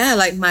it's,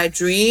 my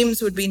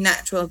dreams would be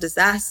natural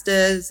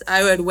disasters.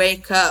 I would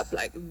wake up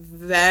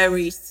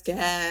very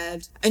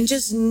scared and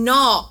just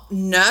not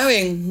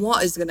knowing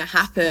what is going to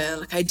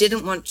happen. I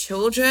didn't want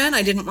children.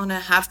 I didn't want to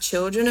have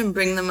children and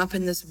bring them up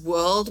in this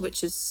world,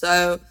 which is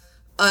so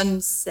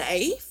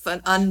unsafe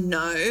and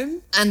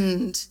unknown.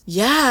 And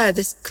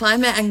this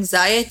climate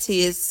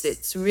anxiety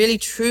it's really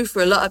true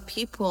for a lot of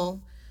people.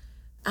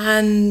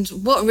 And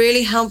what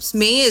really helps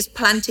me is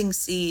planting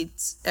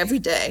seeds every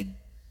day.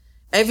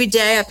 Every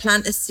day I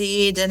plant a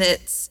seed, and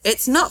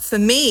it's not for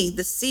me,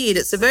 the seed.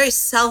 It's a very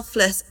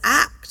selfless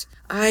act.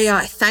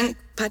 I thank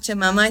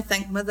Pachamama, I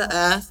thank Mother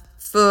Earth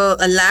for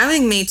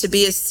allowing me to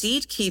be a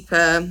seed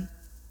keeper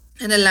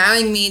and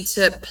allowing me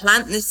to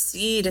plant this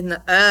seed in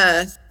the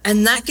earth.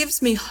 And that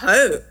gives me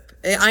hope.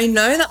 I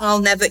know that I'll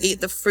never eat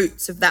the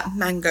fruits of that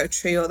mango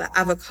tree or that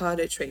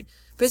avocado tree,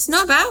 but it's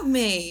not about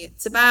me.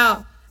 It's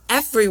about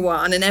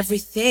everyone and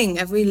everything,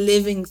 every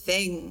living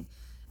thing.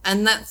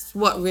 And that's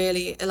what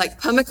really,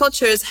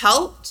 permaculture has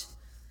helped.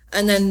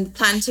 And then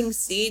planting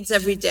seeds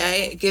every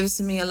day, it gives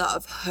me a lot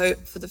of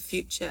hope for the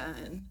future,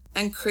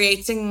 and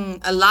creating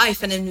a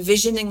life and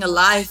envisioning a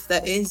life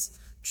that is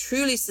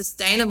truly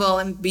sustainable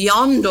and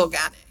beyond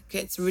organic.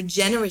 It's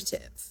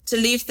regenerative. To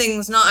leave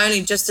things not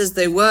only just as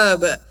they were,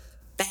 but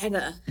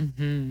better.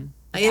 Mm-hmm.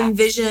 I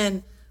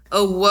envision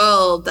a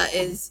world that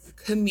is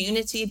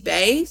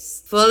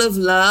community-based, full of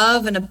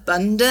love and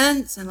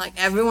abundance, and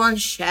everyone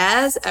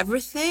shares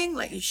everything.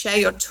 You share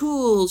your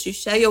tools, you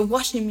share your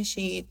washing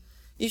machine,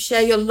 you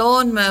share your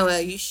lawnmower,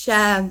 you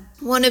share,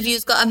 one of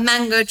you's got a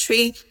mango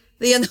tree,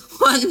 the other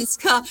one's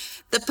got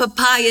the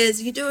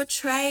papayas. You do a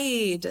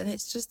trade, and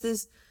it's just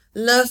this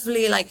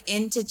lovely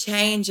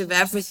interchange of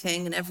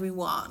everything and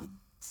everyone.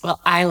 Well,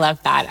 I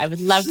love that. I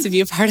would love to be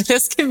a part of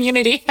this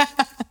community.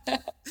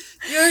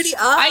 You already are.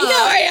 I know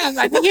I am.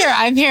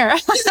 I'm here.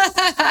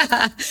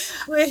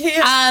 We're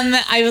here.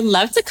 I would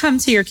love to come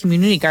to your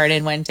community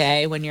garden one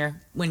day when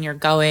you're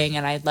going,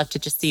 and I'd love to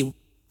just see,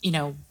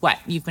 what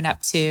you've been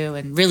up to,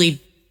 and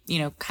really,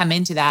 come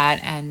into that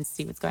and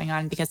see what's going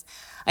on, because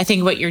I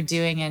think what you're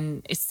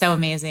doing is so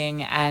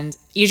amazing. And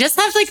you just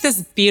have like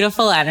this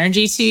beautiful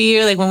energy to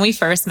you. Like when we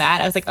first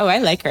met, I was like, oh, I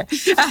like her. And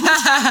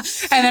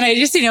then I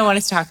just,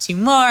 wanted to talk to you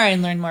more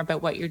and learn more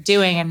about what you're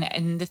doing.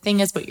 And the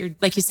thing is,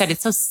 like you said,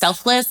 it's so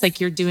selfless.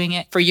 Like you're doing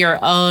it for your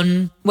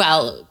own,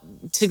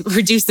 to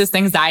reduce this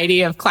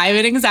anxiety of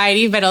climate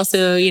anxiety, but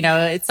also,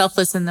 it's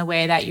selfless in the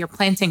way that you're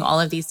planting all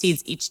of these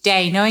seeds each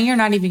day, knowing you're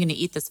not even going to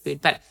eat this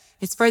food, but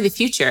it's for the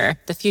future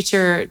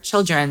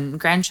children,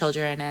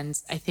 grandchildren.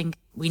 And I think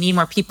we need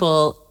more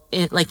people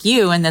like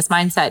you in this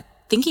mindset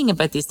thinking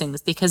about these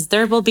things, because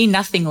there will be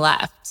nothing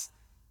left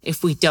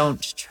if we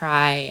don't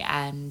try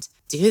and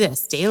do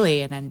this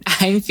daily. And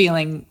I'm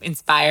feeling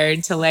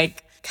inspired to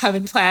like come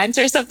and plant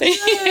or something.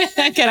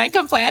 Can I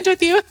come plant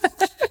with you?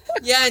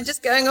 Yeah, and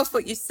just going off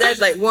what you said,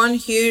 like one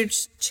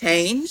huge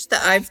change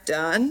that I've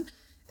done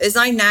is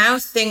I now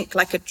think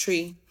like a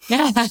tree.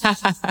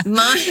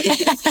 My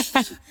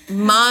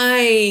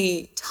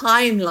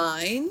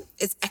timeline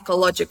is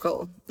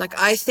ecological. Like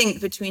I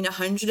think between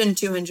 100 and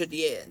 200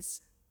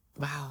 years.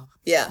 Wow.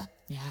 Yeah.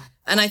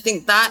 And I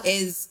think that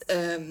is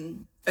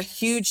a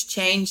huge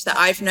change that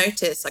I've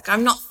noticed. Like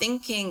I'm not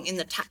thinking in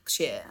the tax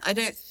year. I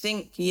don't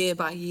think year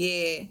by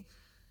year.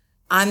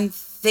 I'm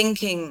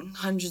thinking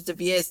hundreds of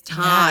years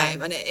time.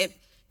 Yeah. And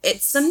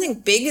it's something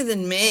bigger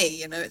than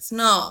me. It's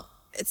not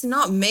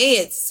me.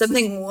 It's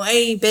something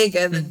way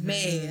bigger than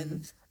me.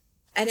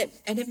 And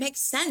it makes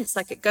sense.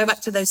 Like it go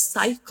back to those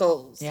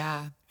cycles.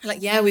 Yeah.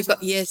 Like, yeah, we've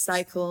got year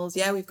cycles.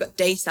 Yeah, we've got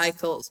day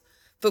cycles.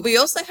 But we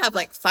also have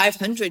like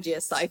 500-year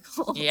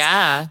cycles.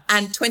 Yeah.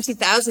 And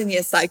 20,000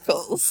 year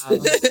cycles.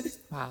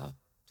 Wow.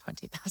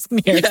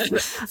 20,000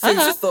 years.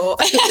 Food for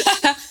thought.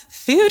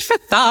 Food for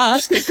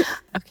thought.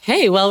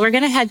 Okay. Well, we're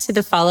going to head to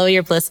the Follow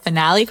Your Bliss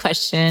finale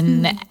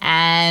question.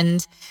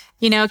 And,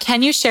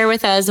 can you share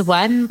with us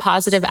one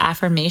positive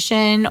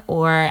affirmation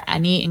or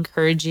any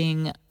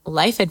encouraging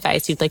life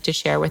advice you'd like to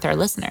share with our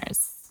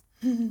listeners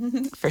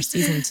for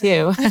season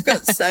 2? I've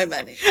got so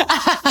many.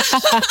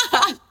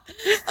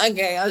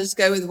 Okay, I'll just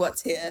go with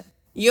what's here.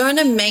 You're an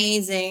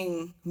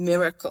amazing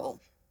miracle.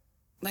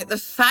 Like the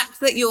fact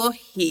that you're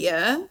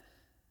here,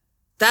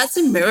 that's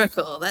a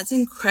miracle. That's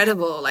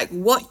incredible. Like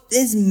what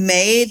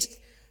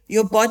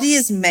your body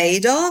is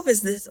made of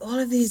is this, all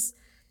of these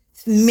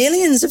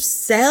millions of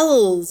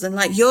cells, and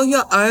like you're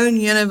your own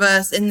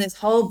universe in this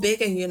whole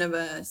bigger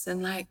universe.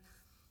 And like,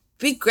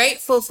 be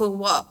grateful for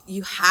what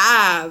you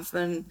have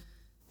and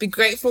be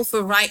grateful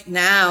for right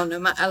now, no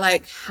matter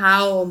like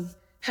how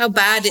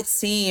bad it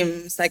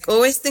seems. Like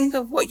always think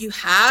of what you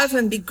have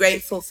and be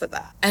grateful for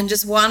that. And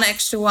just one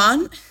extra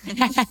one.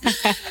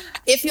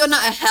 If you're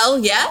not a hell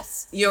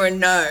yes, you're a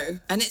no.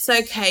 And it's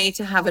okay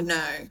to have a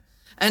no.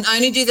 And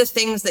only do the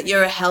things that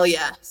you're a hell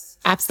yes.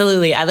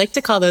 Absolutely. I like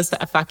to call those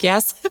a fuck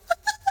yes.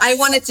 I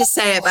wanted to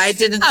say it, but I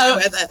didn't know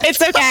whether. It's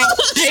okay.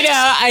 I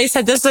know. I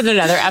said this in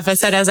another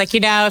episode. I was like,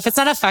 if it's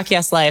not a fuck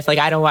yes life, like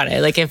I don't want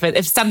it. Like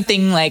if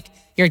something like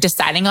you're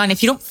deciding on,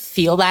 if you don't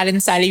feel that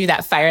inside of you,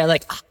 that fire,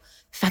 like,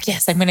 fuck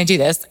yes, I'm going to do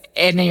this.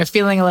 And then you're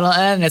feeling a little,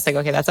 and it's like,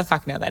 okay, that's a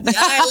fuck no then. Yeah,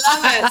 I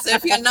love it. So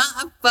if you're not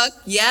a fuck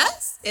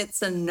yes,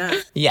 it's a no.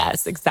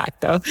 Yes,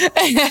 exacto.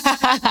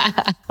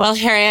 Well,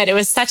 Harriet, it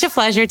was such a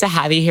pleasure to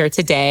have you here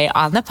today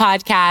on the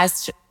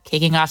podcast,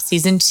 kicking off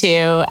season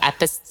 2,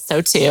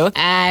 episode 2.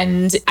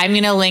 And I'm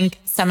going to link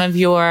some of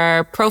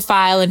your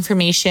profile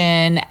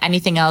information,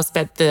 anything else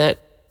but the,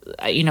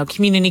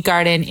 community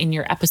garden in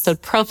your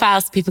episode profile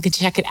so people can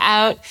check it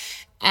out.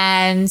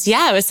 And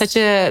yeah, it was such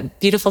a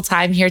beautiful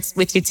time here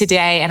with you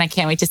today. And I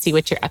can't wait to see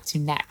what you're up to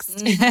next.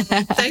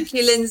 Thank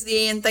you,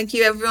 Lindsay. And thank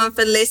you everyone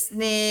for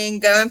listening.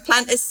 Go and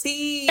plant a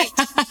seed.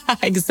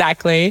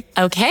 Exactly.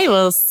 Okay.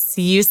 We'll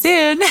see you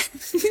soon.